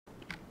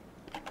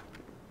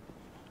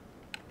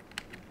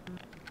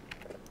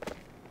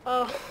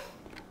Oh.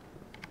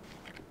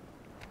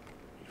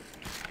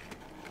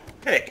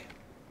 Hey.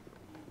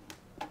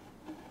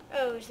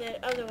 Oh, it was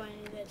that other one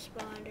that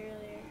spawned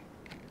earlier.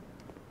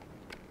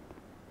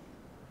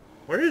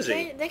 Where is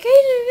he? That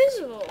guy's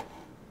invisible.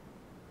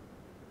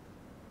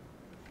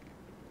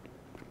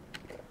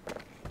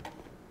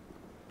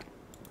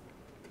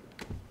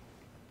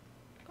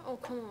 Oh,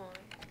 come on.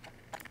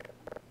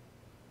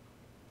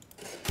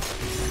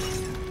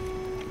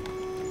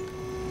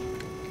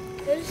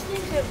 Those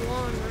things have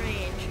long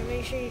range, so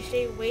make sure you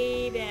stay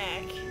way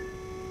back.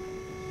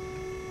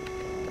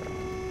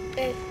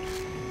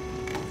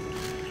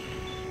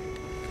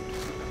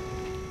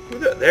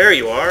 There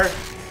you are. Now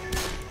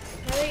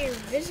that you're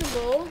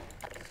visible.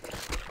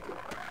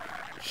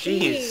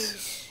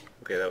 Jeez.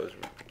 Okay, that was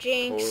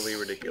Jinx. totally You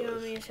ridiculous.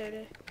 want me a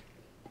soda?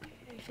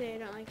 Actually, I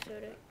don't like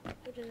soda.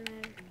 It doesn't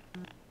matter.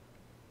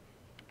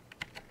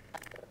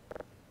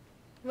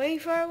 Way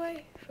far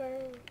away?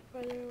 Farther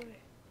away.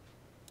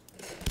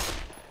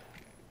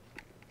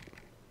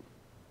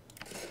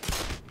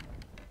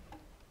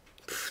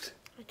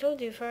 I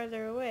told you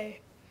farther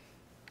away.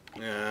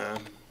 Yeah.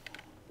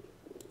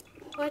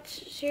 What?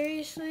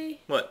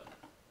 Seriously? What?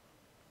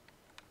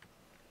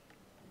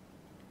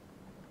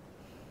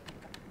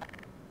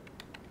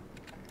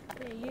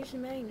 Yeah, use the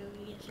magnum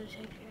against those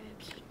head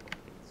crabs.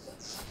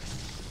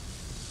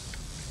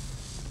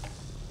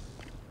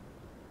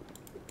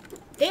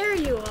 There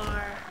you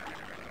are!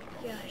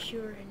 Gosh,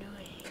 you were annoying.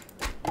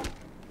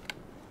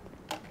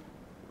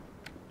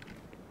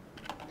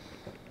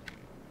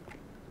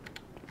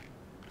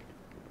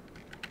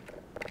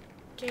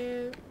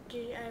 Did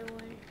I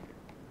win?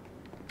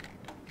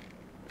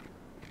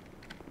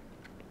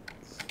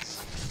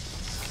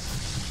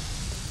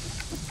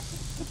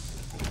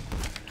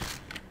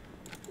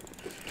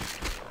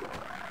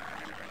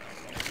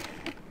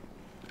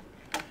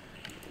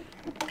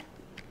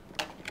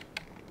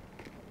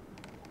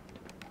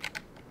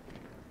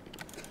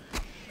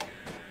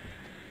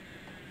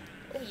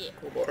 Oh yeah.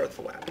 Or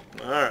flap.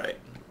 Alright.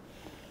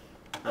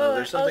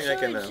 There's something I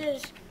can...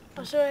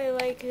 Also, I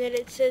like that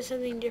it says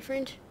something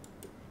different.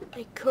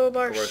 Like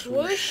crowbar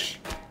swoosh.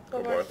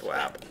 Crowbar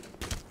thwap.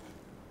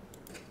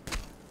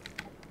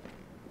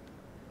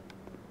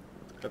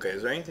 Okay,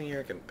 is there anything here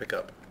I can pick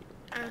up?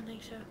 I don't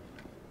think so.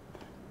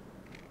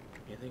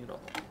 Anything at all?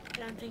 I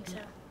don't think so.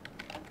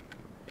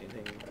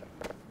 Anything?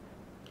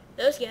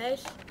 Those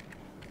guys.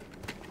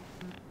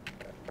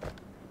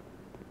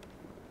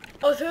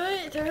 Oh, throw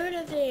it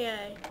at the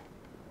AI.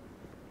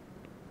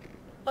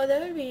 Oh,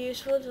 that would be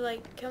useful to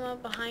like come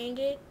up behind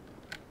it.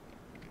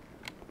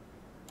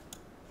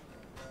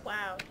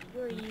 Wow,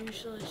 you're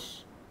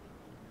useless.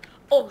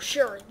 Oh,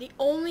 sure. The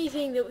only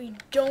thing that we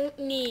don't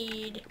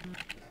need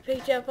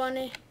picked up on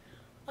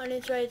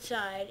its right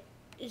side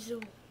is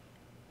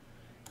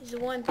the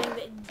one thing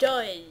that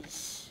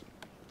does.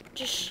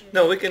 Just shoot.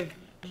 No, we can...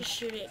 Just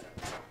shoot it.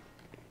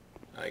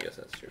 I guess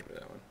that's true for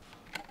that one.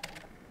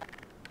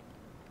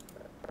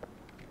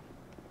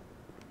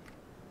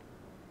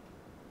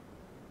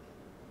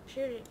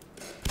 Shoot it.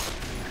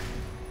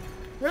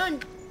 Run!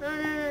 Run,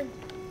 run, run.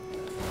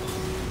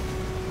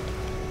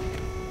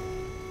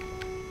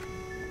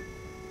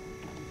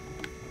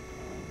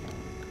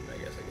 I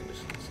guess I can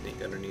just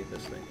sneak underneath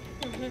this thing.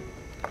 Mm-hmm. You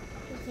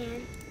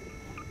can.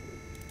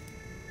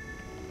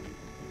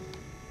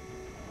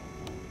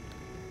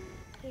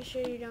 Make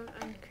sure you don't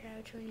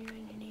uncrouch when you're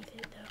underneath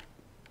it,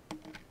 though.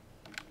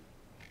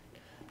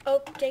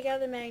 Oh, take out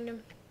the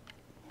magnum.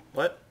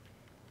 What?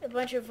 A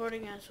bunch of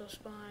vortigaunts will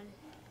spawn.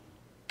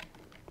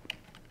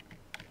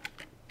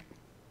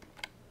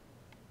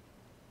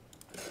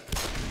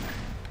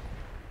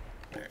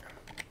 There.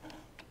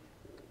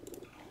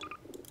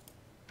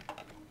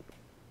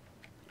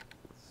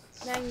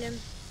 Magnum.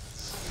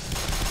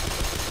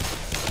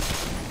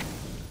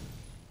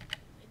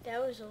 That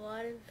was a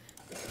lot of...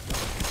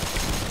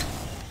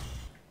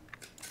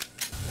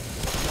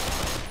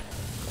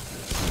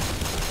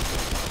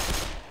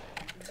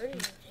 How did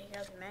you take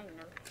out the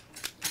magnum?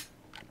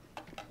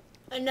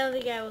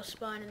 Another guy will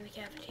spawn in the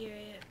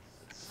cafeteria.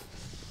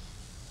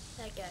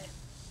 That guy.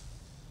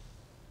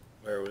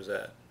 Where was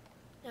that?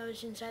 That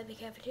was inside the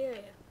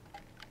cafeteria.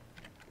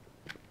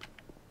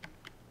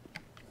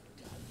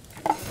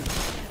 Yeah,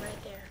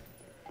 right there.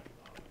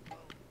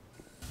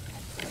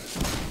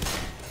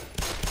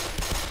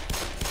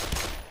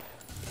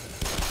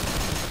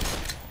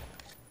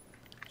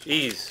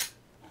 Jeez.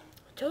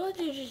 I told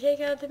you to take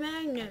out the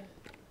magnum.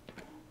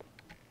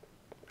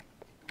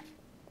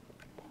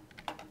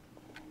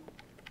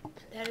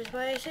 That is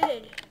why I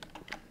said,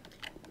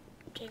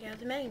 take out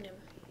the magnum.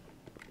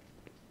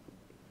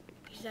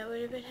 Because that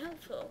would have been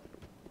helpful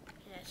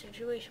in that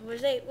situation.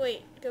 Was that,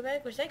 wait, go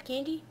back, was that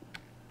candy?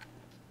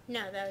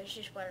 No, that was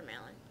just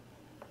watermelon.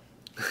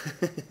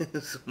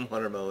 Some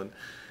watermelon.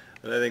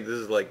 And I think this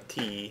is like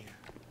tea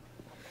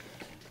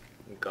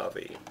and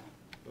coffee.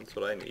 That's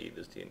what I need,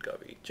 is tea and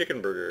coffee.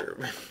 Chicken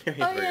burger,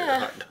 burger, Yeah.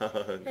 hot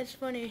dog. That's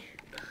funny.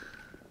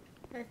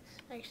 That's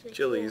actually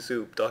Chili, cool.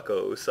 soup,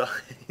 taco,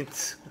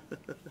 sides.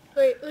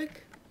 Wait, look.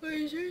 Wait,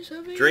 is there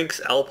something?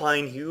 Drinks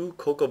Alpine Hue,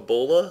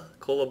 Coca-Cola,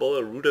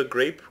 Cola-Bola, Ruta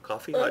Grape,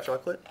 coffee, hot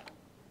chocolate.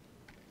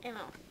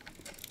 Ammo.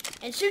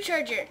 And suit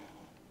charger.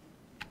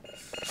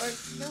 Or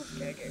no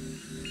charger.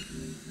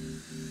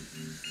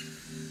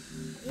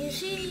 You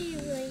see,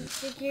 like,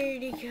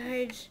 security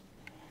guards,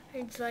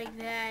 it's like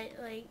that,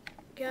 like,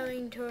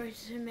 going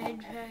towards the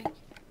med pack.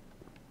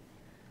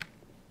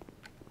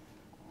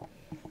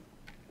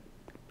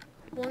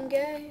 One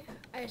guy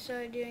I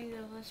saw doing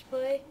the Let's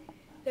Play,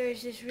 there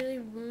was this really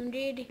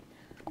wounded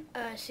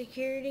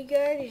security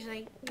guard. He's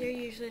like, "You're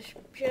useless.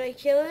 Should I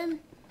kill him?"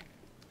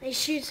 He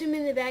shoots him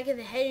in the back of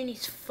the head and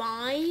he's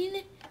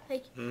fine.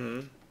 Like,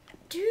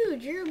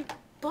 dude, you're a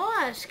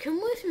boss.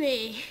 Come with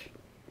me.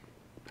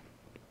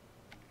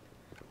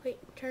 Wait,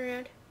 turn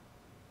around.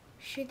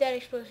 Shoot that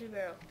explosive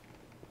barrel.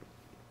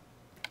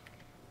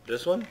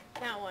 This one?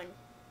 That one.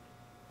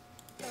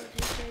 That'll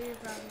take care of your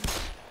problems.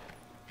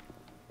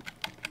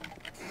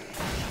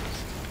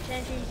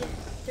 Sentries.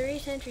 3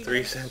 sentries.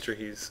 3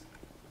 sentries.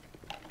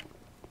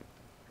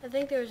 I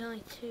think there was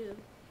only 2.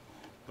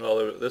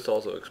 Well, this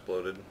also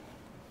exploded.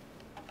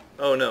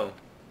 Oh no.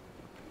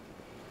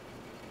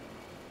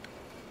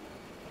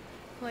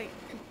 Wait.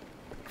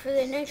 For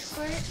the next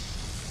part,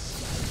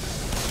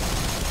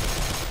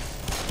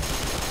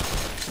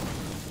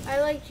 I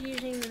liked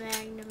using the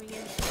Magnum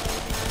against the other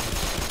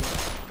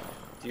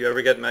guys. Do you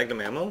ever get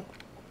Magnum ammo?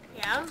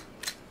 Yeah?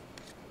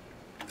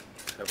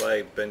 Have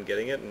I been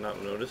getting it and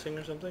not noticing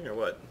or something, or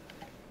what?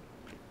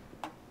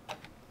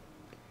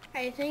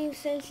 I think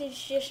since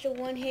it's just a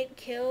one-hit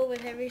kill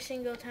with every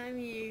single time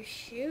you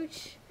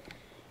shoot,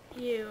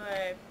 you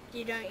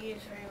don't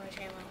use very much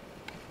ammo.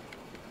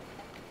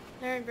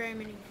 There aren't very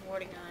many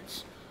 40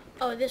 guns.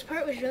 Oh, this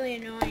part was really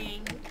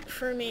annoying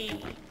for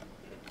me.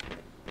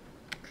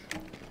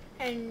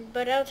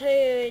 But I'll tell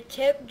you a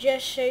tip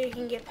just so you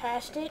can get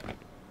past it.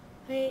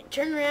 Wait,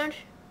 turn around.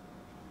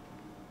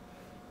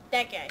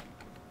 That guy.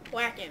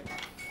 Whack him.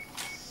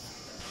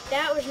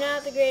 That was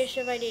not the greatest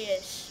of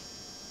ideas.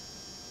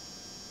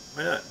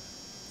 Why not?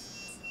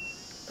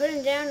 Put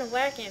him down and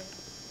whack him.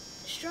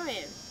 Destroy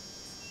him.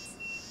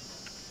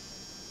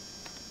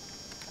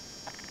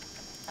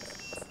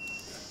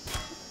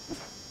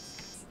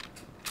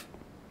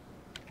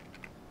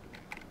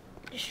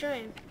 Destroy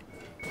him.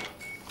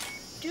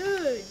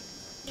 Dude!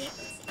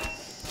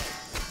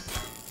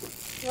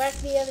 Whack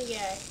the other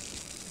guy.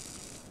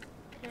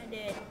 I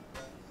did.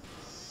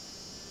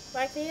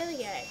 Whack the other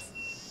guy.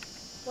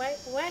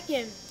 Whack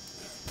him.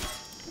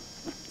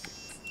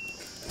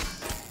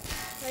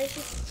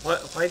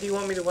 Why do you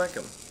want me to whack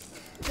him?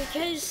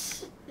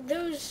 Because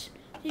those...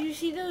 Did you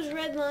see those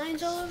red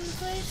lines all over the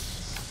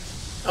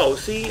place? Oh,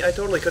 see? I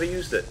totally could have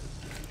used it.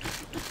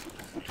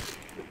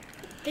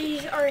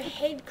 These are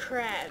head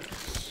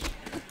crabs.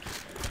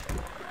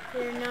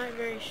 They're not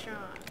very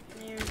strong.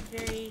 They're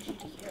very easy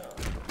to kill.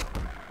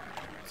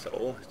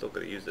 So, I still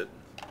could have used it.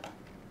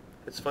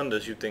 It's fun to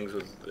shoot things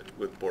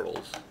with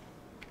portals.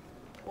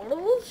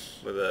 Portals?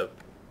 With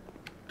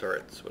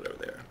turrets, whatever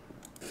they are.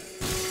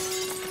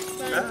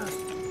 Fun. Ah!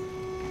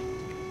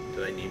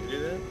 Did I need to do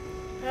that?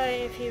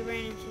 Probably if you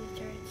ran into the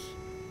turrets.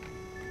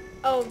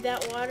 Oh,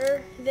 that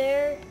water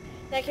there,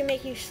 that can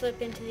make you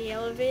slip into the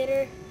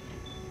elevator.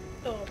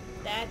 Oh,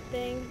 that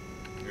thing.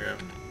 Yeah.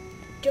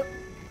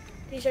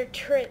 These are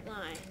turret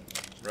lines.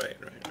 Right.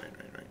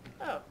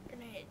 Oh,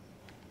 grenade.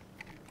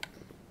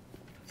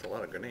 That's a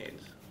lot of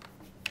grenades.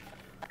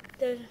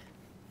 Those.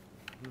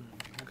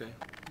 Okay.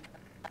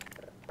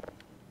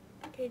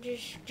 Okay,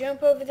 just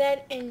jump over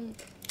that and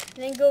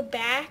then go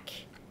back.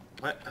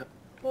 What?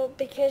 Well,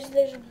 because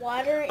there's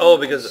water. Oh,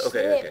 and because, you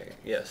okay, slip.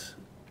 yes.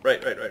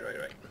 Right.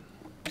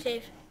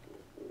 Save.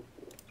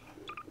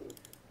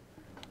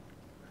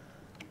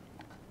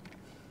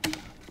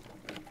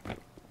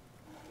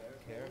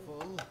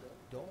 Careful,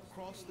 don't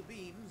cross the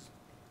beams.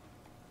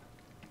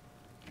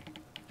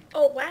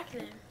 Oh, whack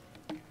them.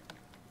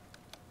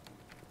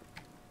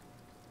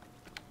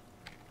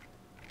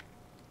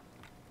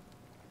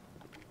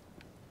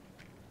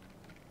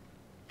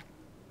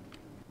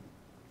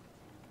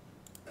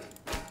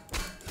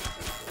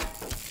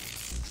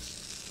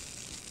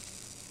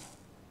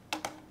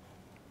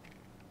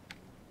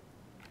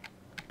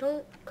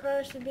 Don't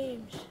cross the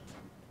beams.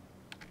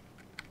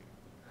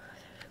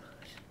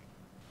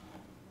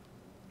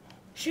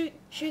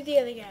 Shoot the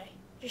other guy.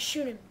 Just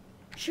shoot him.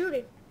 Shoot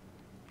him.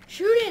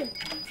 Shoot him!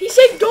 He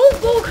said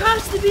don't go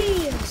across the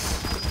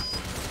beams!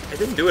 I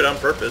didn't do it on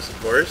purpose,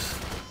 of course.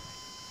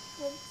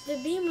 Well,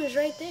 the beam was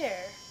right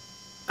there.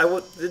 I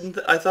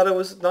thought it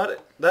was not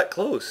that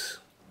close.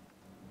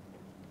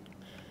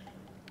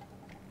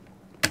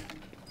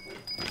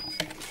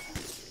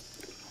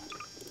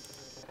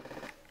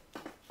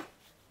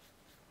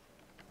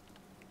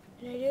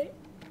 Can I do it?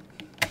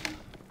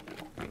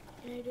 Can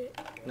I do it?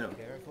 No.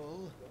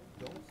 Careful,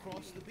 don't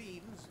cross the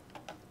beams.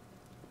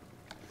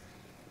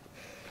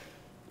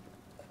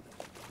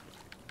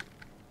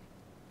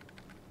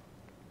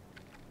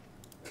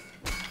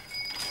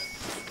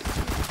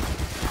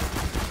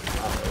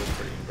 Wow, that was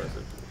pretty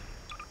impressive.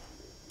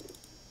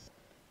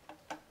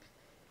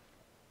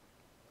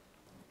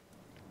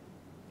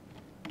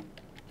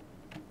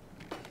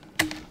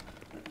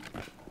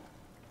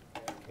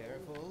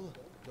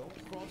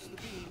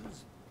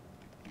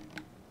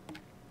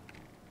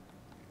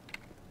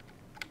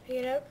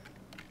 Pick it up.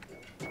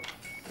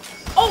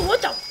 Oh, what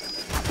the?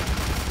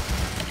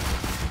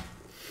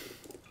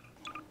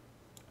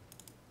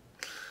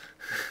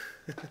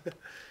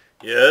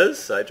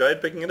 Yes, I tried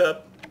picking it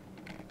up.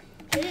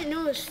 I didn't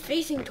know it was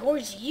facing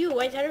towards you.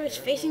 I thought it was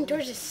facing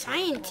towards the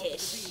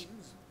scientist.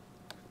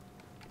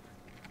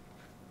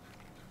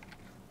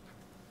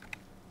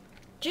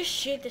 Just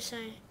shoot the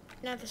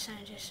not the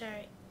scientist,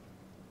 sorry.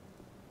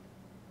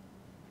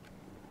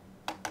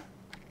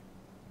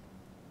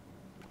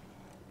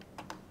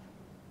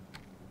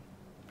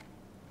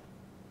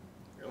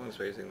 One's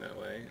facing that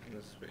way, and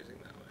this is facing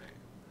that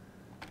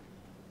way.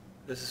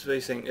 This is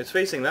facing, it's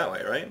facing that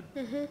way, right?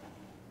 Mm-hmm.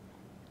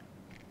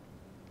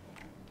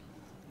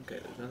 Okay,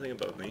 there's nothing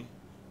above me.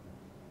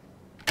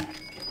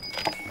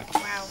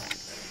 Wow.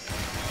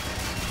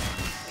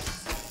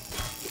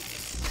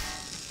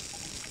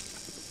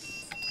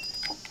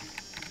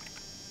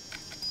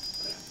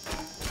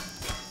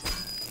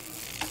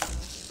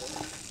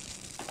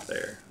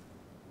 There.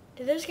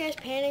 Did those guys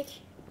panic?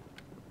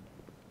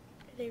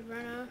 Did they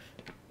run off?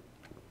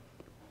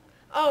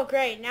 Oh,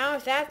 great. Now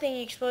if that thing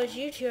explodes,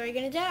 you two are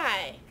gonna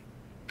die.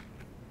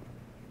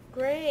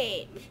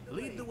 Great.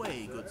 Lead the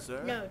way, good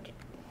sir. No.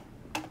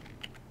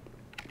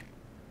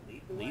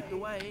 Lead the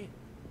way.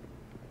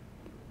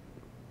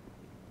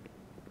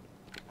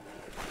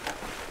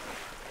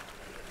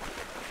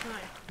 Come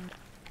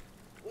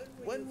on.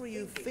 When were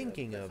you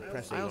thinking of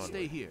pressing on? I'll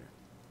stay here.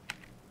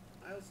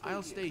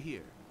 I'll stay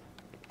here.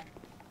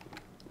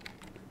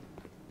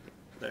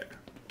 There.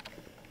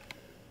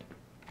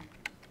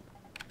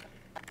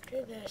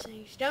 Do those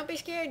things. Don't be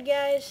scared,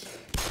 guys.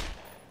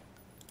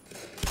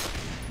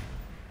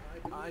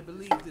 I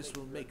believe this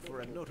will make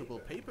for a notable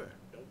paper,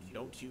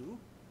 don't you?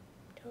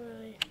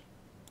 Totally.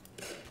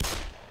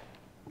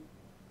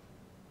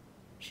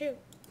 Shoot.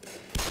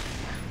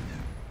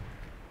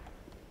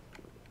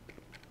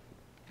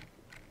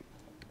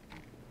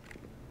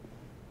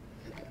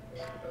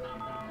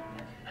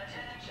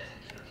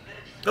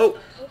 Oh!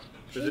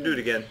 There's a dude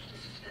again.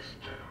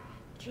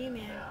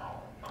 G-Man.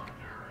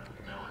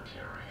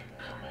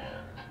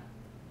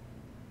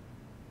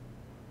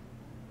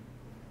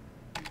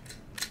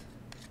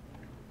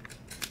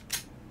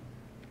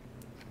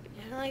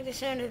 I don't like the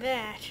sound of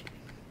that.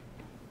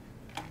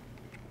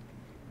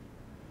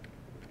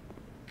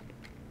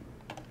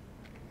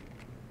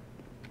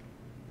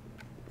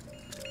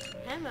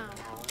 Ammo.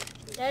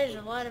 That is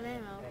a lot of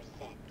ammo.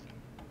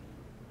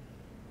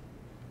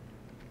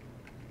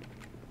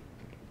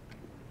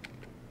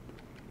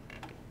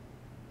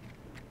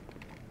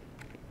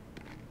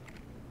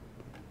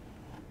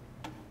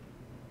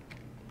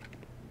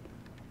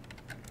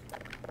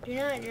 Do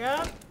not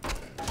drop.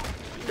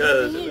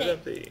 Because Nothing it in was it.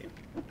 empty.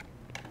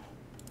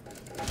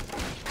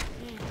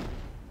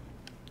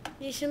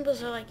 These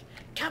symbols are like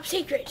top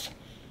secret.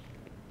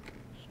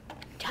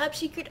 Top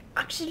secret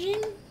oxygen?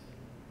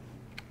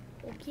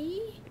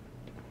 Okay.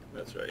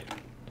 That's right.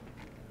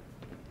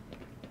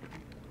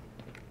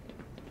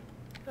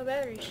 Oh,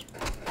 batteries.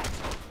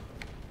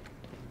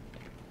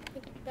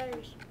 Look,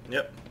 batteries.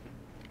 Yep.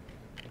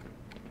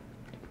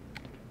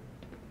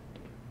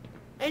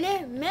 And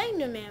then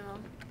magnum ammo.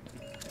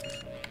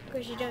 Of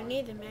course, you don't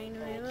need the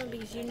magnum ammo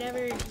because you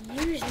never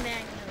use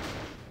magnum.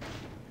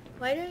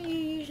 Why don't you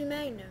use the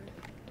magnum?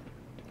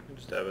 I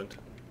just haven't.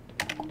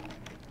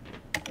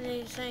 And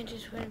the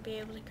scientists wouldn't be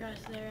able to cross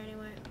there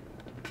anyway.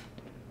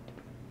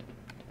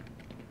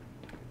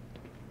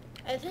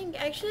 I think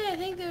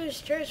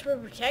those turrets were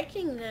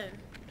protecting them,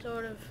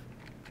 sort of.